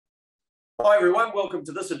Hi everyone, welcome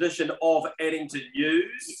to this edition of Addington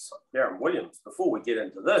News. Darren Williams, before we get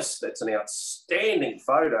into this, that's an outstanding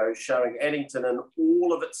photo showing Addington in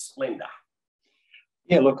all of its splendour.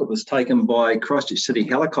 Yeah, look, it was taken by Christchurch City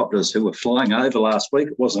helicopters who were flying over last week.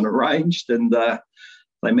 It wasn't arranged and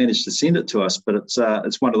they managed to send it to us, but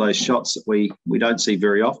it's one of those shots that we don't see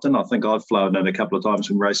very often. I think I've flown in a couple of times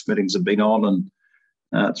when race meetings have been on, and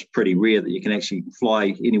it's pretty rare that you can actually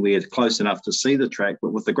fly anywhere close enough to see the track,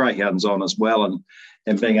 but with the greyhounds on as well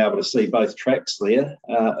and being able to see both tracks there,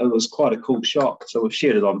 it was quite a cool shot. So we've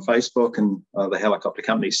shared it on Facebook, and the helicopter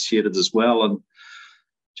companies shared it as well. And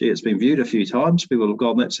gee, it's been viewed a few times. People have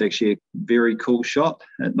gone, that's actually a very cool shot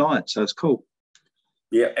at night. So it's cool.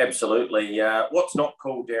 Yeah, absolutely. What's not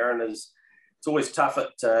cool, Darren, is it's always tough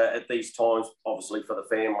at these times, obviously, for the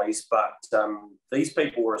families, but these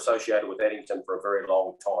people were associated with Addington for a very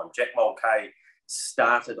long time. Jack Mulcahy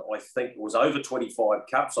started, I think, it was over 25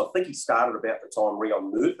 Cups. I think he started about the time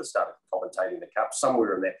Rion Murtha started commentating the Cup,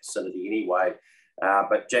 somewhere in that vicinity anyway.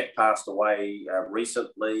 But Jack passed away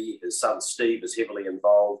recently. His son Steve is heavily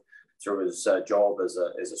involved through his job as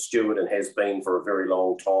a steward and has been for a very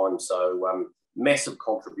long time. So massive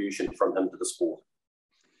contribution from him to the sport.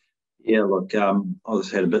 Yeah, look, I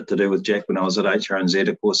had a bit to do with Jack when I was at HRNZ.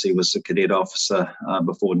 Of course, he was a cadet officer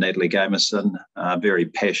before Natalie Gamerson, very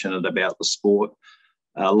passionate about the sport.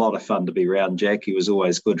 A lot of fun to be around Jack. He was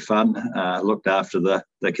always good fun, looked after the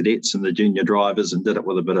cadets and the junior drivers and did it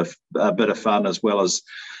with a bit of fun, as well as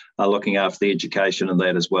looking after the education and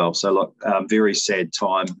that as well. So, look, very sad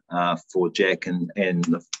time for Jack and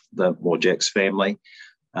Jack's family.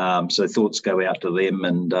 So thoughts go out to them,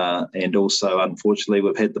 and also, unfortunately,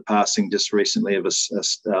 we've had the passing just recently of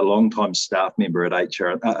a long-time staff member at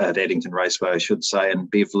Addington Raceway, I should say, and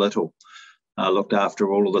Bev Little. Looked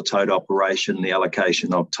after all of the tote operation, the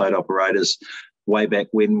allocation of tote operators way back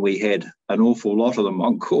when we had an awful lot of them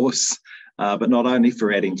on course, but not only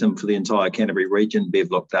for Addington, for the entire Canterbury region, Bev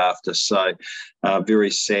looked after. So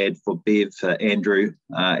very sad for Bev, Andrew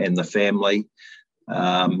and the family.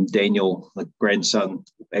 Daniel, the grandson,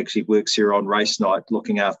 actually works here on race night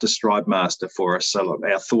looking after Stride Master for us. So look,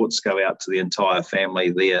 our thoughts go out to the entire family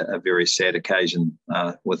there. A very sad occasion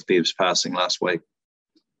with Bev's passing last week.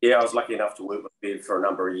 Yeah, I was lucky enough to work with Bev for a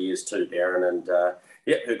number of years too, Darren, and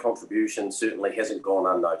her contribution certainly hasn't gone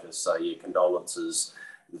unnoticed. So yeah, condolences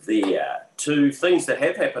there. Two things that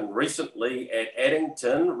have happened recently at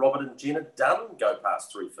Addington: Robert and Jenna Dunn go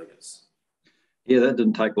past 3 figures. Yeah, that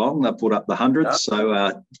didn't take long. They put up the hundreds. No.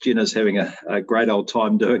 So Jenna's having a great old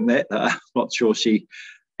time doing that. Not sure she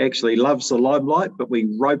actually loves the limelight, but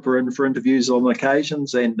we rope her in for interviews on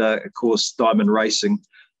occasions. And, of course, Diamond Racing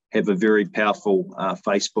have a very powerful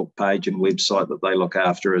Facebook page and website that they look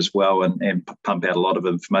after as well, and pump out a lot of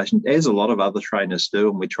information, as a lot of other trainers do.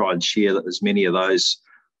 And we try and share as many of those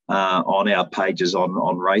on our pages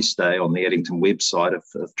on race day on the Addington website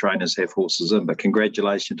if trainers have horses in. But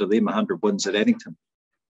congratulations to them, 100 wins at Addington.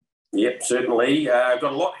 Yep, certainly. Got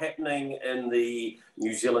a lot happening in the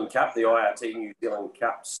New Zealand Cup, the IRT New Zealand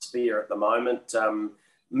Cup sphere at the moment.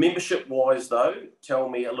 Membership-wise, though, tell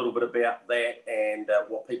me a little bit about that and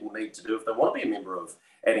what people need to do if they want to be a member of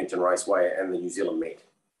Addington Raceway and the New Zealand Met.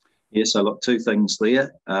 Yeah, so look, 2 things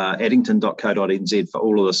there. Addington.co.nz for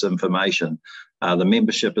all of this information. The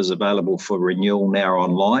membership is available for renewal now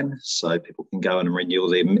online, so people can go in and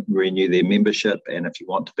renew their membership. And if you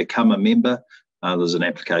want to become a member, there's an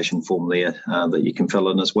application form there that you can fill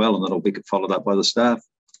in as well, and that'll be followed up by the staff.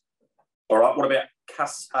 All right, what about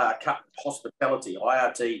Cup Hospitality?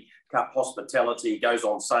 IRT Cup Hospitality goes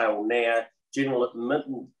on sale now. General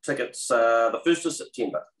admission tickets the 1st of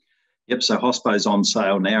September. Yep, so Hospo's on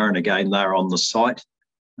sale now, and again, they're on the site.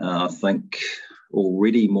 I think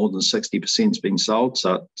already more than 60%'s been sold,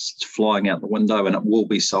 so it's flying out the window, and it will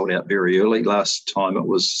be sold out very early. Last time it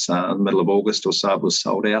was the middle of August or so it was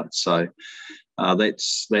sold out, so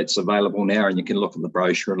that's available now, and you can look at the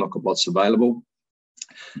brochure and look at what's available.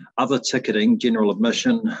 Other ticketing, general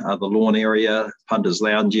admission, the lawn area, punters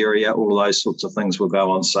lounge area, all of those sorts of things will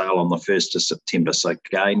go on sale on the 1st of September. So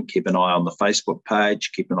again, keep an eye on the Facebook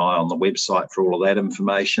page, keep an eye on the website for all of that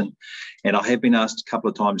information. And I have been asked a couple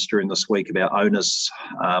of times during this week about owners'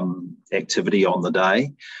 activity on the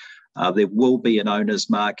day. There will be an owners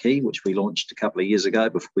marquee, which we launched a couple of years ago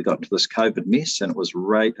before we got into this COVID mess, and it was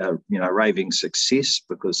raving success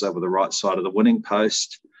because they were the right side of the winning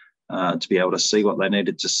post. To be able to see what they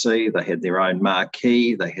needed to see. They had their own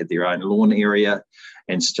marquee, they had their own lawn area,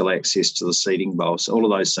 and still access to the seating bowl. So all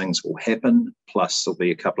of those things will happen, plus there'll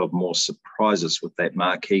be a couple of more surprises with that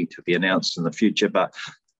marquee to be announced in the future. But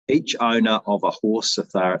each owner of a horse, if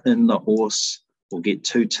they're in the horse, will get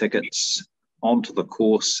 2 tickets onto the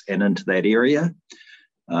course and into that area.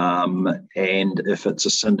 And if it's a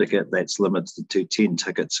syndicate, that's limited to 10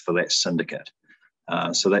 tickets for that syndicate.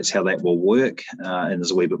 So that's how that will work. And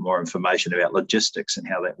there's a wee bit more information about logistics and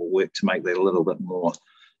how that will work to make that a little bit more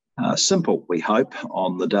simple, we hope,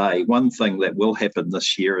 on the day. One thing that will happen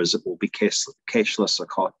this year is it will be cashless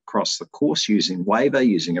across the course using waiver,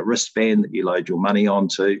 using a wristband that you load your money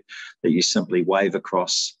onto, that you simply wave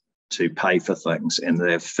across to pay for things. And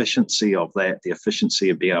the efficiency of that, the efficiency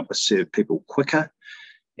of being able to serve people quicker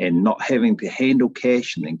and not having to handle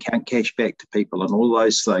cash and then count cash back to people and all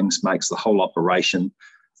those things makes the whole operation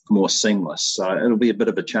more seamless. So it'll be a bit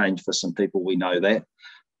of a change for some people, we know that,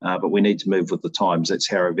 but we need to move with the times. That's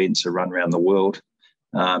how events are run around the world,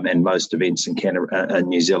 and most events in Canada and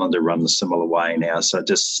New Zealand are run the similar way now, so it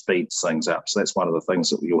just speeds things up. So that's one of the things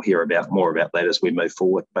that you'll hear more about that as we move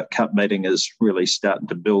forward. But Cup meeting is really starting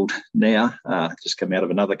to build now. Just come out of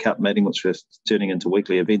another Cup meeting, which we're turning into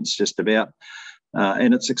weekly events just about.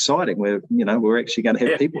 And it's exciting. We're actually going to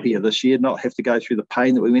have people here this year, not have to go through the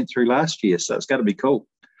pain that we went through last year. So it's going to be cool.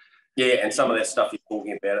 Yeah, and some of that stuff you're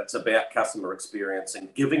talking about, it's about customer experience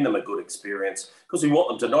and giving them a good experience, because we want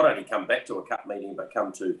them to not only come back to a Cup meeting, but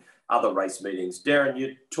come to other race meetings. Darren,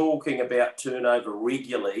 you're talking about turnover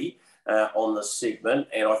regularly on this segment,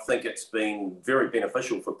 and I think it's been very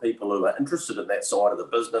beneficial for people who are interested in that side of the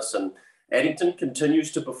business, and Addington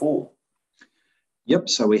continues to perform. Yep,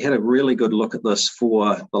 so we had a really good look at this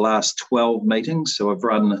for the last 12 meetings. So I've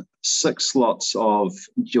run 6 lots of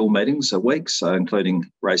dual meetings a week, so including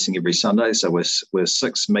racing every Sunday. So we're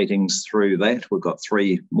 6 meetings through that. We've got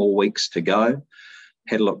 3 more weeks to go.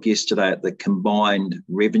 Had a look yesterday at the combined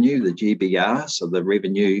revenue, the GBR, so the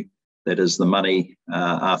revenue that is the money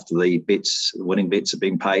after the winning bets have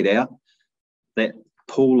been paid out. That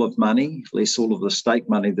pool of money, less all of the stake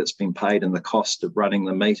money that's been paid and the cost of running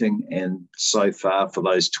the meeting. And so far for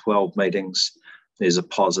those 12 meetings, there's a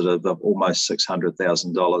positive of almost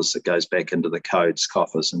 $600,000 that goes back into the code's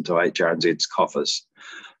coffers, into HRNZ's coffers.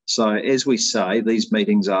 So as we say, these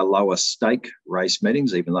meetings are lower stake race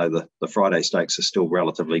meetings, even though the Friday stakes are still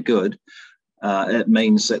relatively good. It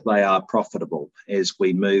means that they are profitable. As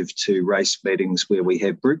we move to race meetings where we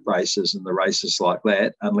have group races and the races like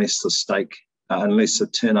that, unless the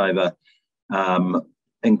turnover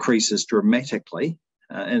increases dramatically,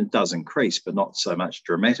 and it does increase, but not so much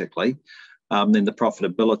dramatically, then the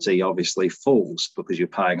profitability obviously falls because you're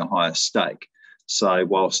paying a higher stake. So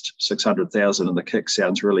whilst 600,000 in the kick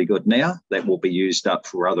sounds really good now, that will be used up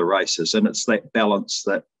for other races. And it's that balance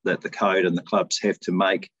that the code and the clubs have to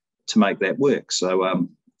make that work. So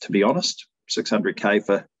to be honest, 600K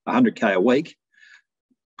for 100K a week,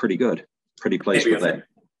 pretty good. Pretty pleased with that.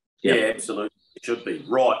 Yeah, absolutely. It should be.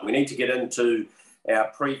 Right, we need to get into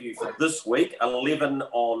our preview for this week. 11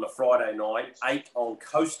 on Friday night, 8 on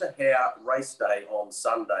Coaster Howe Race Day on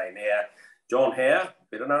Sunday. Now, John Howe,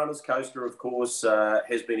 better known as Coaster, of course,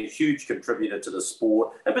 has been a huge contributor to the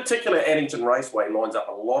sport. In particular, Addington Raceway lines up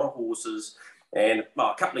a lot of horses. And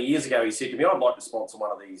a couple of years ago, he said to me, I'd like to sponsor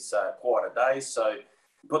one of these quieter days. So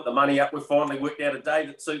put the money up. We've finally worked out a day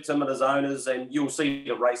that suits him and his owners, and you'll see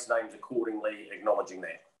the race names accordingly acknowledging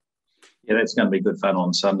that. Yeah, that's going to be good fun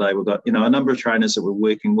on Sunday. We've got, a number of trainers that we're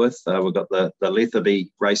working with. We've got the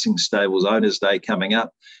Letherby Racing Stables Owners Day coming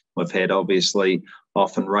up. We've had, obviously,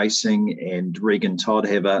 Often Racing and Regan Todd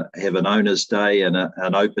have an Owners Day and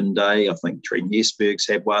an Open Day. I think Trent Yesberg's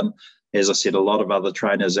had one. As I said, a lot of other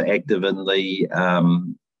trainers are active in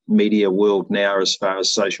the media world now as far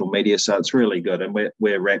as social media, so it's really good. And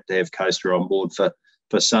we're rapt to have Coaster on board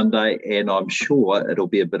for Sunday, and I'm sure it'll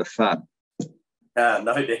be a bit of fun. No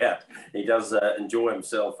doubt. He does enjoy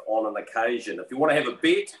himself on an occasion. If you want to have a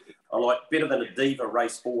bet, I like Better Than a Diva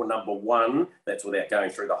Race 4 number 1. That's without going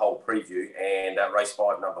through the whole preview. And Race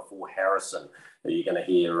 5 number 4 Harrison, who you're going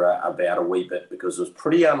to hear about a wee bit because it was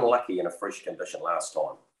pretty unlucky in a fresh condition last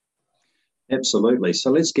time. Absolutely.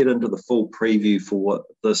 So let's get into the full preview for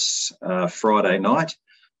this Friday night.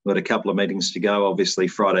 We've got a couple of meetings to go, obviously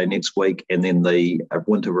Friday next week, and then the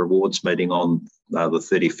Winter Rewards meeting on the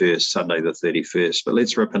 31st, Sunday the 31st. But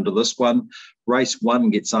let's rip into this one. Race 1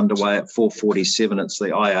 gets underway at 4:47. It's the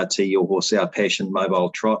IRT Your Horse Our Passion Mobile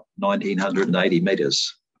Trot, 1,980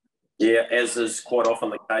 metres. Yeah, as is quite often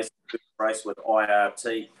the case, race with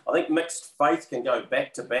IRT. I think Mixed Faith can go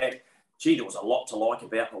back-to-back. Gee, there was a lot to like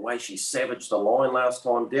about the way she savaged the line last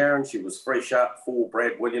time, Darren. She was fresh up for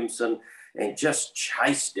Brad Williamson and just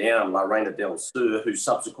chased down Lorena Del Sur, who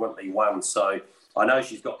subsequently won. So I know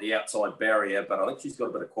she's got the outside barrier, but I think she's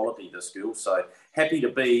got a bit of quality, this girl. So happy to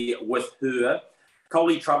be with her.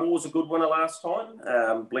 Coley Trouble was a good winner last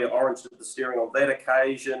time. Blair Orange did the steering on that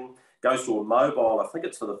occasion. Goes to a mobile. I think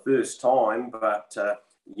it's for the first time, but,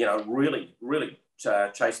 really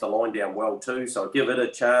chased the line down well too. So I'll give it a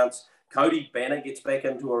chance. Cody Banner gets back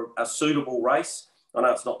into a suitable race. I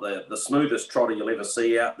know it's not the smoothest trotter you'll ever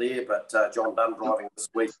see out there, but John Dunn driving this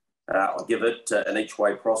week. I'll give it an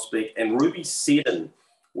each-way prospect. And Ruby Seddon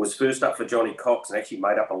was first up for Johnny Cox and actually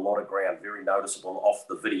made up a lot of ground, very noticeable off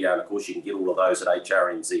the video. And, of course, you can get all of those at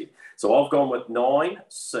HRNZ. So I've gone with 9,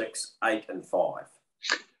 6, 8 and 5.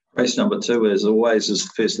 Race number 2, as always, is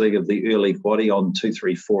the first leg of the early quaddie on 2,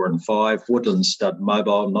 3, 4 and 5. Woodland Stud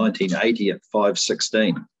Mobile 1980 at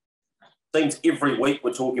 5.16. Seems every week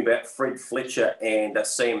we're talking about Fred Fletcher and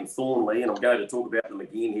Sam Thornley, and I'm going to talk about them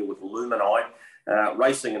again here with Luminite.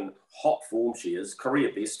 Racing in hot form, she is,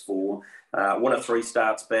 career best form. One of 3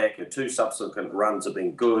 starts back. Her 2 subsequent runs have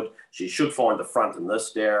been good. She should find the front in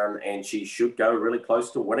this, Darren, and she should go really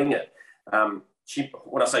close to winning it.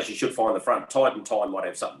 When I say she should find the front, Tide and Time might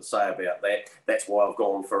have something to say about that. That's why I've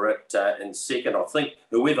gone for it in second. I think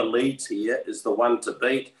whoever leads here is the one to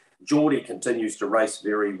beat. Geordie continues to race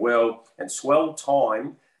very well. And Swell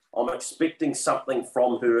Time, I'm expecting something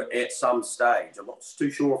from her at some stage. I'm not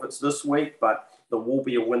too sure if it's this week, but there will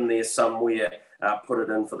be a win there somewhere. Put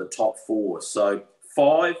it in for the top 4. So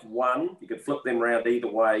 5, 1, you could flip them round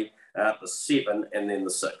either way, the 7 and then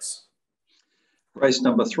the 6. Race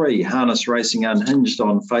number 3, Harness Racing Unhinged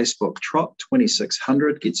on Facebook. Trot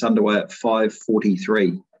 2600 gets underway at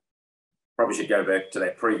 5.43. Probably should go back to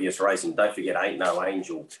that previous race and don't forget Ain't No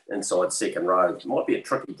Angel inside second row. It might be a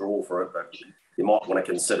tricky draw for it, but you might want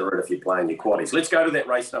to consider it if you're playing your quaddies. Let's go to that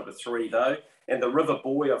race number 3, though. And the River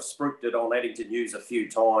Boy, I've spruiked it on Addington News a few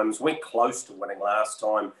times. Went close to winning last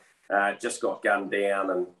time. Just got gunned down,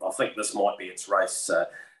 and I think this might be its race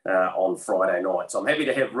on Friday night. So I'm happy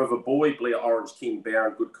to have River Boy, Blair Orange, King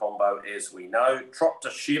Barron, good combo as we know. Trot to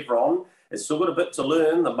Chevron. It's still got a bit to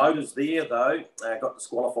learn. The motor's there, though. Got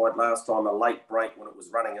disqualified last time, a late break when it was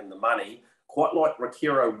running in the money. Quite like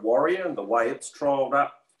Rakiro Warrior and the way it's trialled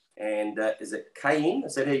up. And is it KN?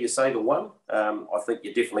 Is that how you say the one? I think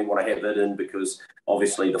you definitely want to have it in because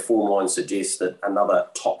obviously the form line suggests that another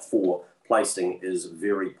top 4 placing is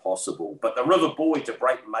very possible. But the River Boy to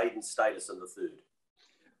break maiden status in the 3rd.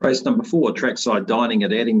 Race number 4, Trackside Dining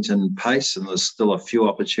at Addington Pace, and there's still a few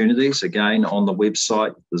opportunities. Again, on the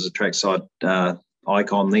website, there's a Trackside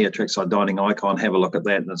icon there, Trackside Dining icon. Have a look at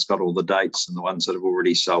that, and it's got all the dates and the ones that have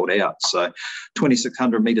already sold out. So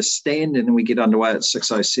 2,600 metre stand, and then we get underway at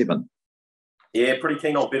 6.07. Yeah, pretty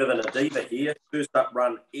keen on Better Than a Diva here. First up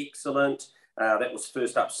run, excellent. That was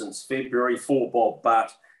first up since February for Bob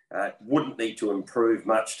Butt. Wouldn't need to improve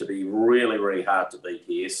much to be really, really hard to beat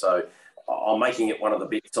here. So I'm making it one of the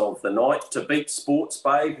bets of the night. To beat Sports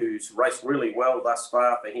Babe, who's raced really well thus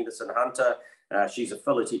far for Henderson Hunter. She's a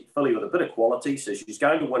filly with a bit of quality, so she's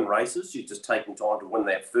going to win races. She's just taking time to win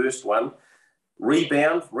that first one.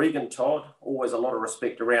 Rebound, Regan Todd, always a lot of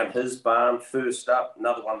respect around his barn. First up,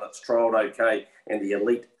 another one that's trialled okay, and the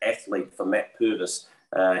elite athlete for Matt Purvis.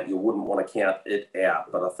 You wouldn't want to count it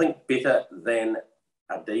out. But I think Better Than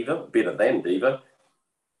Diva,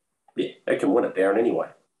 yeah, it can win it, Darren, anyway.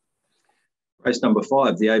 Race number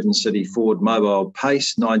 5, the Avon City Ford Mobile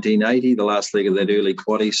Pace, 1980, the last leg of that early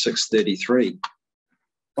quaddie, 6.33.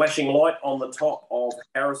 Flashing light on the top of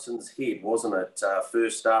Harrison's Head, wasn't it?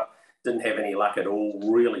 First up, didn't have any luck at all,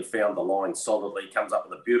 really found the line solidly, comes up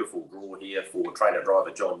with a beautiful draw here for trainer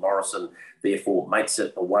driver John Morrison, therefore makes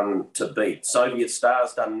it the one to beat. Soviet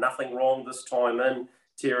Star's done nothing wrong this time in.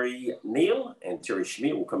 Terry Neal and Terry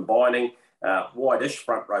Schmiel combining, wide-ish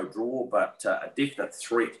front row draw, but a definite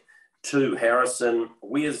threat to Harrison.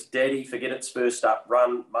 Where's Daddy? Forget its first up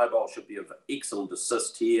run. Mobile should be of excellent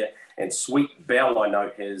assist here. And Sweet Bell, I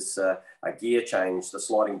note, has a gear change. The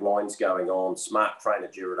sliding blinds going on. Smart trainer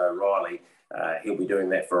Jared O'Reilly. He'll be doing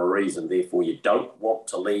that for a reason. Therefore, you don't want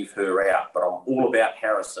to leave her out. But I'm all about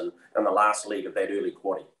Harrison in the last leg of that early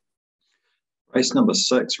quaddie. Race number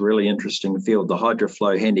 6, really interesting field. The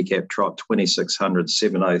Hydroflow Handicap Trot 2600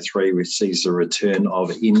 703 receives the return of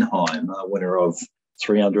Inheim, a winner of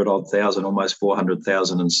 300,000, almost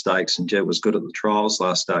 400,000 in stakes, and Jet was good at the trials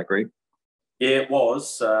last start, Greg. Yeah, it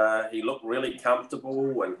was. He looked really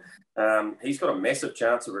comfortable, and he's got a massive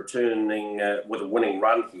chance of returning with a winning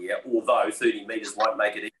run here, although 30 metres won't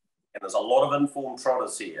make it easy. And there's a lot of informed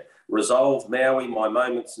trotters here. Resolve, Maui, My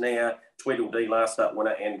Moments Now, Tweedledee last up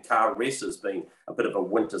winner, and Caress has been a bit of a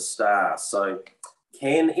winter star. So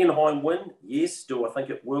can Inheim win? Yes. Do I think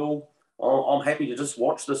it will? I'm happy to just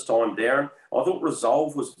watch this time, Darren. I thought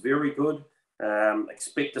Resolve was very good.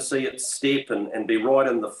 Expect to see it step and be right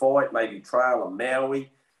in the fight, maybe trail a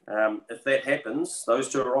Maui. If that happens, those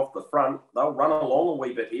two are off the front. They'll run along a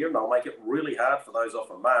wee bit here and they'll make it really hard for those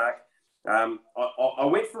off a mark. I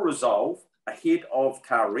went for Resolve ahead of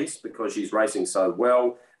Caress because she's racing so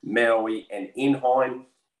well, Maui and Enheim.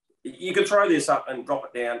 You could throw this up and drop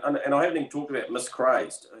it down. And I haven't even talked about Miss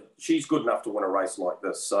Crazed. She's good enough to win a race like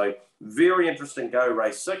this. So very interesting go,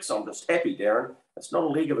 race 6. I'm just happy, Darren. It's not a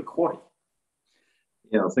league of a quaddie.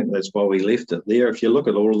 Yeah, I think that's why we left it there. If you look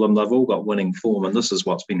at all of them, they've all got winning form, and this is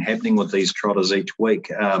what's been happening with these trotters each week.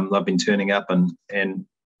 They've been turning up and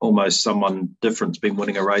almost someone different's been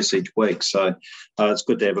winning a race each week. So it's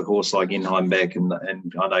good to have a horse like Enheim back, and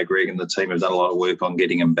I know Greg and the team have done a lot of work on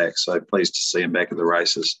getting him back, so pleased to see him back at the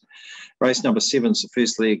races. Race number 7 is the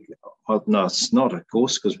first leg. Oh, no, it's not, of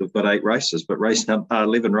course, because we've got 8 races, but race number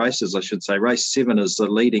 11 races, I should say. Race 7 is the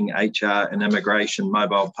leading HR and Immigration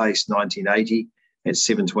Mobile Pace 1980 at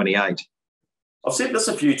 7:28. I've said this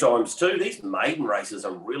a few times too. These maiden races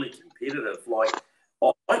are really competitive. Like,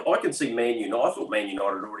 I can see Man United. I thought Man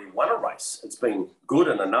United had already won a race. It's been good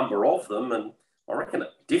in a number of them, and I reckon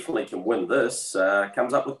it definitely can win this.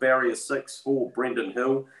 Comes up with barrier 6 for Brendan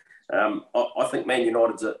Hill. I think Man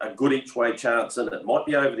United's a good each-way chance in it. Might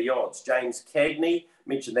be over the odds. James Cagney,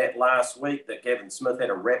 mentioned that last week, that Gavin Smith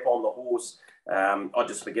had a wrap on the horse. I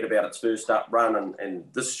just forget about its first up run, and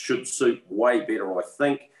this should suit way better, I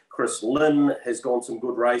think. Chris Lynn has gone some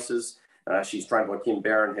good races. She's trained by Ken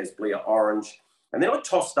Barron, has Blair Orange. And then I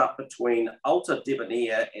tossed up between Alta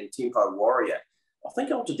Debonair and Tempo Warrior. I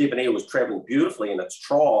think Alta Debonair was travelling beautifully in its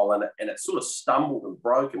trial, and it sort of stumbled and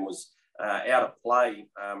broke and was out of play.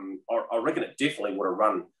 I reckon it definitely would have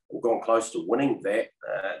run or gone close to winning that.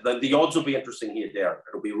 The odds will be interesting here, Darren.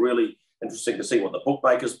 It'll be really interesting to see what the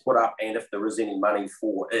bookmakers put up and if there is any money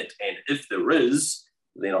for it. And if there is,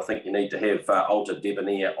 then I think you need to have Alta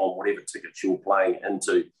Debonair on whatever tickets you're playing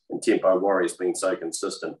into, and Tempo Warrior's been so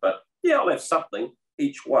consistent. But yeah, I'll have something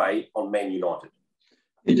each way on Man United.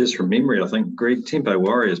 You just remember it, I think, Greg, Tempo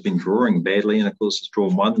Warrior has been drawing badly, and of course it's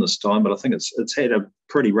drawn 1 this time, but I think it's had a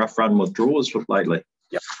pretty rough run with draws lately.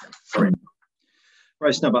 Yep, correct.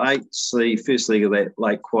 Race number 8, the first leg of that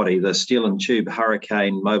late quaddie, the Steel and Tube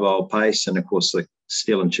Hurricane Mobile Pace. And, of course, the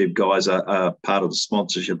Steel and Tube guys are part of the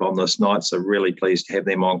sponsorship on this night, so really pleased to have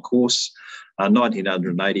them on course.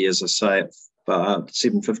 1980, as I say, at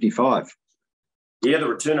 7:55. Yeah, the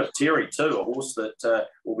return of Terry too, a horse that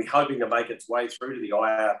will be hoping to make its way through to the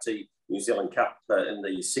IRT New Zealand Cup in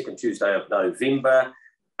the second Tuesday of November.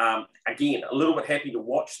 Again, a little bit happy to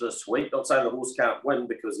watch this week. Not saying the horse can't win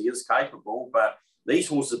because he is capable, but these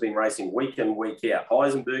horses have been racing week in, week out.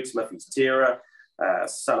 Heisenberg, Smithy's Terror,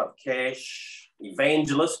 Son of Cash,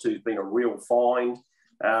 Evangelist, who's been a real find.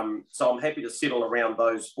 So I'm happy to settle around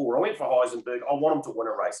those 4. I went for Heisenberg. I want him to win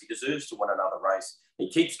a race. He deserves to win another race. He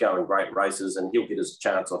keeps going great races, and he'll get his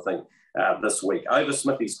chance, I think, this week. Over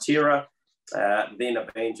Smithy's Terror, then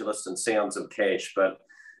Evangelist and Sounds of Cash. But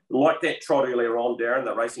like that trot earlier on, Darren,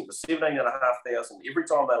 they're racing for 17,500 every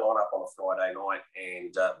time they line up on a Friday night,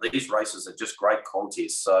 and these races are just great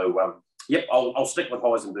contests. So, yep, I'll stick with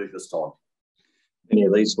Heisenberg this time. Many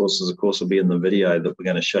of these horses, of course, will be in the video that we're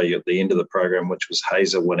going to show you at the end of the program, which was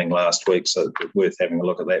Hazer winning last week, so worth having a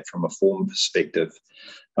look at that from a form perspective.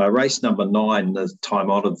 Race number 9, the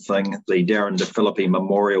time-honoured thing, the Darren De Philippi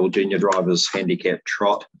Memorial Junior Drivers Handicap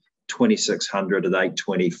Trot, 2,600 at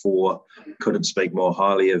 8:24. Couldn't speak more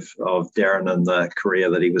highly of Darren and the career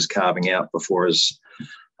that he was carving out before his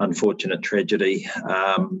unfortunate tragedy.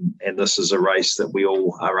 And this is a race that we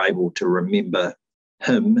all are able to remember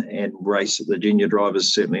him and race at the junior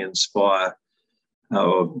drivers certainly inspire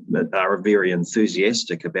are very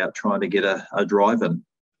enthusiastic about trying to get a drive in.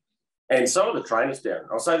 And some of the trainers, Darren,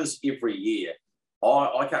 I'll say this every year,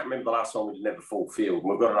 I can't remember the last time we didn't have a full field.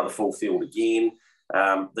 We've got another full field again.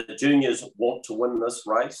 The juniors want to win this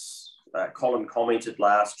race. Colin commented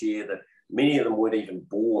last year that many of them weren't even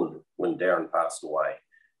born when Darren passed away.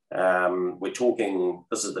 We're talking,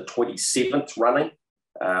 this is the 27th running,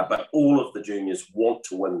 but all of the juniors want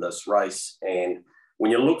to win this race. And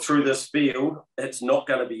when you look through this field, it's not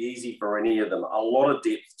going to be easy for any of them. A lot of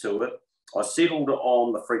depth to it. I settled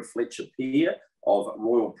on the Fred Fletcher pair of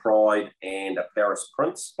Royal Pride and a Paris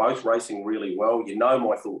Prince, both racing really well. You know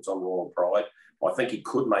my thoughts on Royal Pride. I think he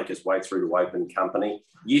could make his way through to open company.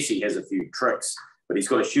 Yes, he has a few tricks, but he's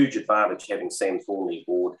got a huge advantage having Sam Thornley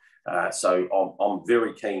aboard. So I'm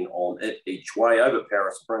very keen on it each way. Over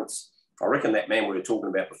Paris Prince, I reckon that man we were talking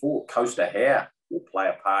about before, Coaster Hare, will play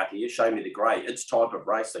a part here. Show Me the Grey. Its type of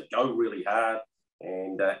race, they go really hard,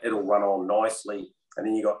 and it'll run on nicely. And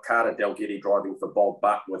then you got Carter Delgetti driving for Bob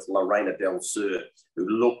Butt with Lorena Del Sur, who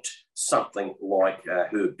looked something like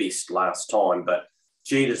her best last time. But,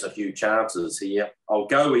 gee, there's a few chances here. I'll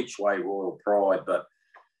go each way, Royal Pride, but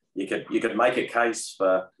you could make a case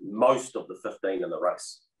for most of the 15 in the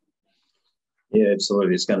race. Yeah,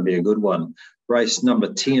 absolutely. It's going to be a good one. Race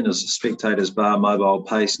number 10 is the Spectators Bar Mobile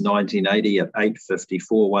Pace 1980 at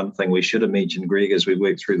 8:54. One thing we should have mentioned, Greg, as we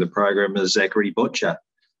work through the program is Zachary Butcher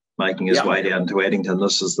making his way down to Addington.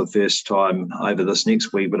 This is the first time over this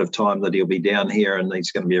next wee bit of time that he'll be down here, and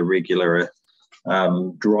he's going to be a regular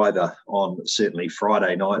driver on certainly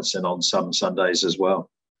Friday nights and on some Sundays as well.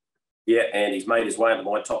 Yeah, and he's made his way into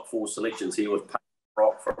my top 4 selections here with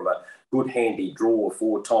Rock from a good handy draw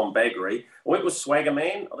for Tom Baggery. I went with Swagger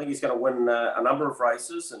Man. I think he's going to win a number of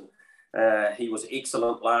races, and he was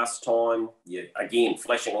excellent last time. Yeah, again,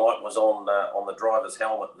 flashing light was on the driver's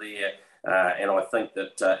helmet there, and I think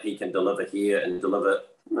that he can deliver here and deliver.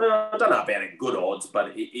 I don't know about it, good odds,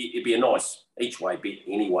 but it'd be a nice each-way bet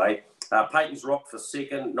anyway. Peyton's Rock for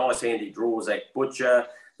second. Nice handy draw, Zach Butcher.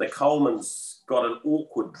 The Coleman's got an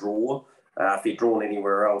awkward draw. If he'd drawn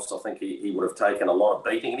anywhere else, I think he would have taken a lot of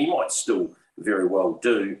beating, and he might still very well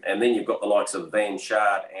do. And then you've got the likes of Van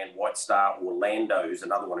Shard and White Star Orlando, who's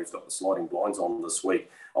another one who's got the sliding blinds on this week.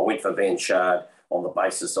 I went for Van Shard on the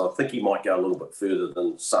basis, so I think he might go a little bit further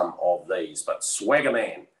than some of these. But Swagger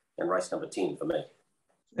Man in race number 10 for me.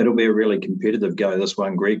 It'll be a really competitive go, this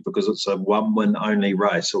one, Greg, because it's a one-win only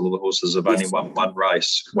race. All of the horses have only won one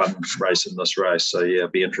race in this race. So, yeah, it'll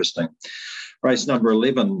be interesting. Race number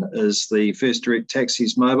 11 is the First Direct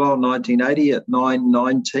Taxis Mobile 1980 at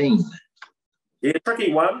 9:19. Yeah,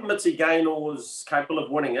 tricky one. Mitzi Gaynor's capable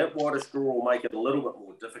of winning it. Widest draw will make it a little bit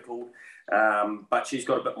more difficult, but she's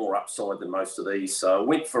got a bit more upside than most of these. So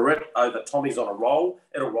went for it over Tommy's on a roll.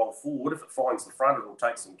 It'll roll forward. If it finds the front, it'll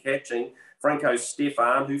take some catching. Franco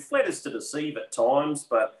Stefan, who flatters to deceive at times,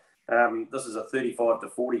 but this is a 35 to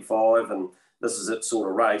 45, and this is its sort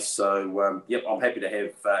of race. So, yep, I'm happy to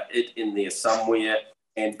have it in there somewhere.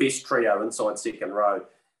 And Best Trio inside second row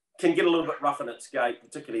can get a little bit rough in its gait,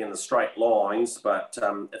 particularly in the straight lines. But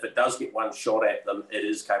if it does get one shot at them, it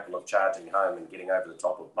is capable of charging home and getting over the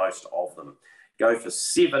top of most of them. Go for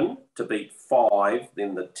 7 to beat 5,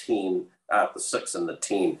 then the 10, the 6 and the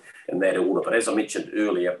 10 in that order. But as I mentioned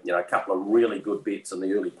earlier, a couple of really good bets in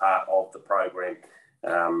the early part of the program.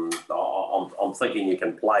 I'm thinking you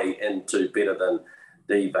can play into better than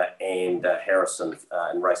Diva and Harrison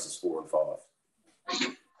in races 4 and 5.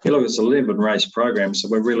 Yeah, look, it's an 11 race program, so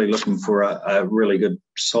we're really looking for a really good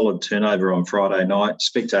solid turnover on Friday night.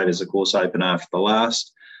 Spectators, of course, open after the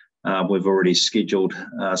last. We've already scheduled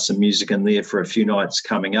some music in there for a few nights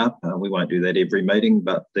coming up. We won't do that every meeting,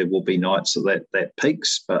 but there will be nights that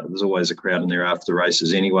peaks, but there's always a crowd in there after the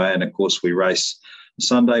races anyway. And of course, we race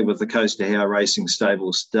Sunday with the Coast to Howe Racing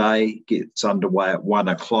Stables Day. Gets underway at 1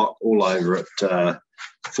 o'clock, all over at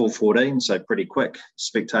 4:14, so pretty quick.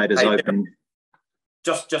 Spectators open.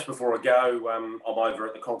 Just before I go, I'm over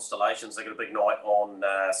at the Constellations. They've got a big night on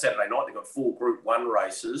Saturday night. They've got 4 Group 1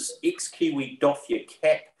 races. Ex-Kiwi Doffia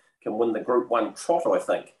Cap can win the Group 1 trot, I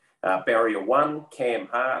think. Barrier 1, Cam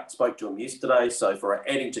Hart, spoke to him yesterday. So for our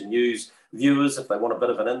Addington News viewers, if they want a bit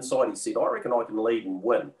of an insight, he said, I reckon I can lead and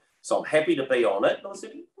win. So I'm happy to be on it. And I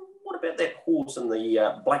said, what about that horse in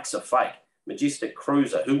the Blacks Are Fake, Majestic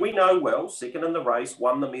Cruiser, who we know well, second in the race,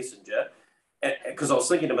 won the Messenger. Because I was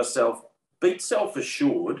thinking to myself, beat Self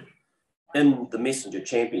Assured in the Messenger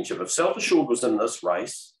Championship. If Self Assured was in this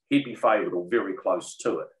race, he'd be favoured or very close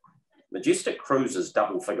to it. Majestic Cruiser's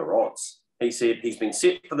double-figure odds. He said he's been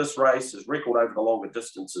set for this race. His record over the longer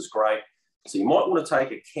distance is great. So you might want to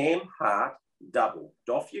take a Cam Hart double.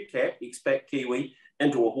 Doff your cap, expat Kiwi,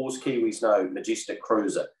 into a horse Kiwis know, Majestic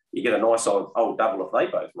Cruiser. You get a nice old double if they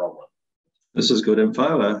both roll it. This is good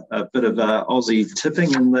info. A bit of Aussie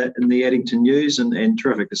tipping in the Addington News, and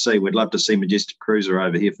terrific to see. We'd love to see Majestic Cruiser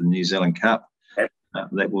over here for the New Zealand Cup.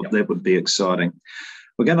 That would be exciting.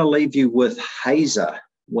 We're going to leave you with Hazer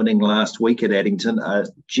winning last week at Addington. A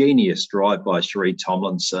genius drive by Cherie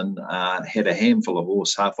Tomlinson. Had a handful of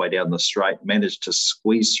horse halfway down the straight, managed to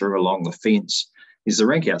squeeze through along the fence. He's the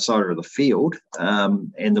rank outsider of the field,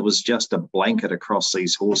 and there was just a blanket across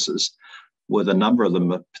these horses, with a number of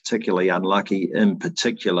them particularly unlucky, in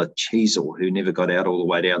particular Cheezel, who never got out all the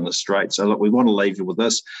way down the straight. So, look, we want to leave you with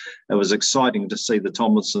this. It was exciting to see the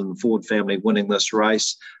Tomlinson Ford family winning this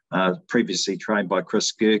race, previously trained by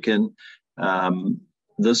Chris Gherkin.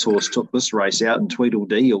 This horse took this race out, and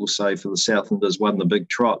Tweedledee also for the Southlanders won the big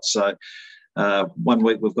trot. So One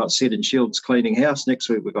week we've got Seddon Shields cleaning house. Next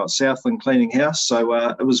week we've got Southland cleaning house. So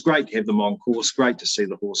it was great to have them on course. Great to see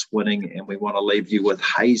the horse winning. And we want to leave you with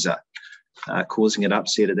Hazer causing an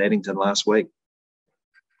upset at Addington last week.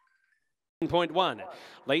 1.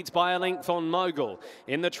 Leads by a length on Mogul.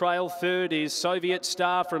 In the trail, third is Soviet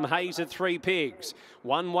Star from Hazer, 3 pegs.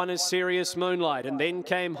 1 is Serious Moonlight, and then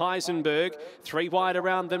came Heisenberg. 3 wide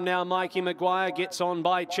around them now. Mikey Maguire gets on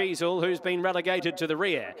by Cheezel, who's been relegated to the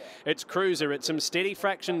rear. It's Cruiser at some steady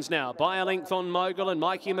fractions now. By a length on Mogul, and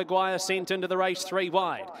Mikey Maguire sent into the race 3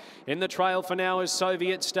 wide. In the trail for now is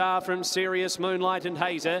Soviet Star from Serious Moonlight and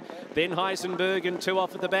Hazer. Then Heisenberg, and 2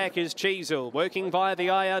 off at the back is Cheezel, working via the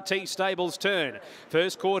IRT Stables turn.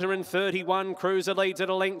 First quarter in 31. Cruiser leads at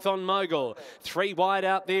a length on Mogul. 3 wide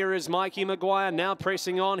out there is Mikey Maguire, now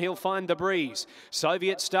pressing on. He'll find the breeze.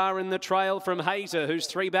 Soviet Star in the trail from Hazer, who's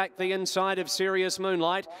 3 back the inside of Serious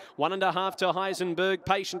Moonlight. 1.5 to Heisenberg,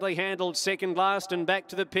 patiently handled second last, and back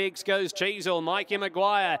to the pegs goes Cheezel. Mikey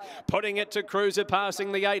Maguire putting it to Cruiser,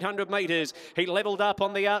 passing the 800 metres. He levelled up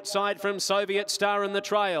on the outside from Soviet Star in the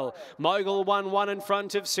trail. Mogul 1-1 in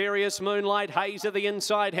front of Serious Moonlight. Hazer the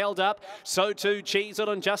inside held up. So too Cheezel,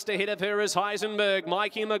 and just ahead of her is Heisenberg.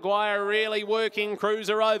 Mikey Maguire really working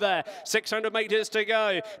Cruiser over. 600 metres to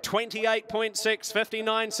go. 28.6,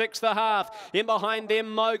 59.6 the half. In behind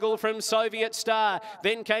them, Mogul from Soviet Star.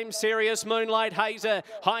 Then came Serious Moonlight, Hazer,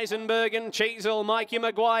 Heisenberg and Cheezel. Mikey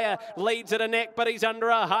Maguire leads at a neck, but he's under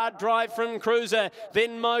a hard drive from Cruiser.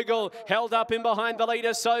 Then Mogul held up in behind the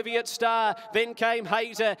leader, Soviet Star. Then came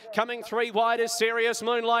Hazer. Coming 3 wide is Serious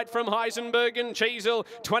Moonlight from Heisenberg and Cheezel.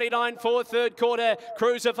 29.4 third quarter.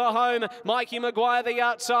 Cruiser for home. Mikey Maguire the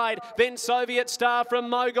outside. Then Soviet Star from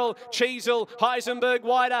Mogul. Cheezel, Heisenberg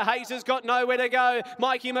wider. Hazer's got nowhere to go.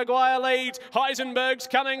 Mikey Maguire leads. Heisenberg's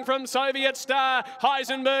coming from Soviet Star.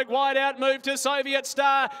 Heisenberg wide out, move to Soviet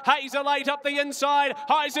Star. Hazer late up the inside.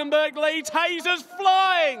 Heisenberg leads. Hazer's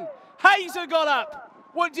flying. Hazer got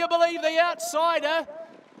up. Would you believe the outsider?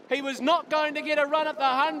 He was not going to get a run at the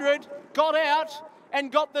 100, got out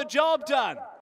and got the job done.